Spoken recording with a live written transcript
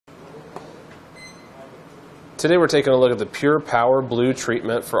Today we're taking a look at the Pure Power Blue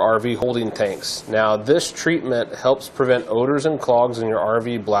treatment for RV holding tanks. Now this treatment helps prevent odors and clogs in your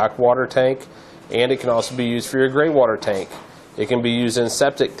RV blackwater tank, and it can also be used for your greywater tank. It can be used in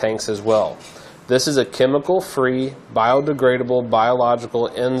septic tanks as well. This is a chemical-free, biodegradable, biological,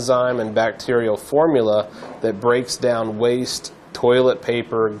 enzyme, and bacterial formula that breaks down waste, toilet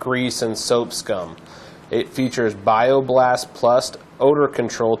paper, grease, and soap scum. It features bioblast plus odor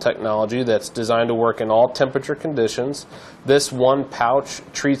control technology that's designed to work in all temperature conditions. This one pouch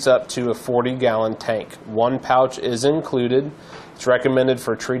treats up to a 40-gallon tank. One pouch is included. It's recommended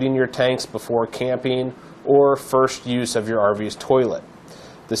for treating your tanks before camping or first use of your RV's toilet.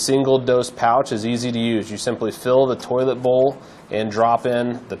 The single-dose pouch is easy to use. You simply fill the toilet bowl and drop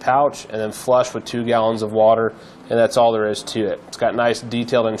in the pouch and then flush with 2 gallons of water, and that's all there is to it. It's got nice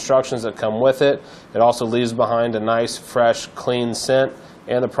detailed instructions that come with it. It also leaves behind a nice, fresh, clean scent,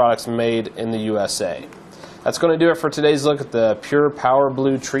 and the product's made in the USA. That's going to do it for today's look at the Pure Power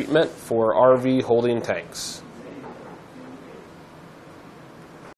Blue treatment for RV holding tanks.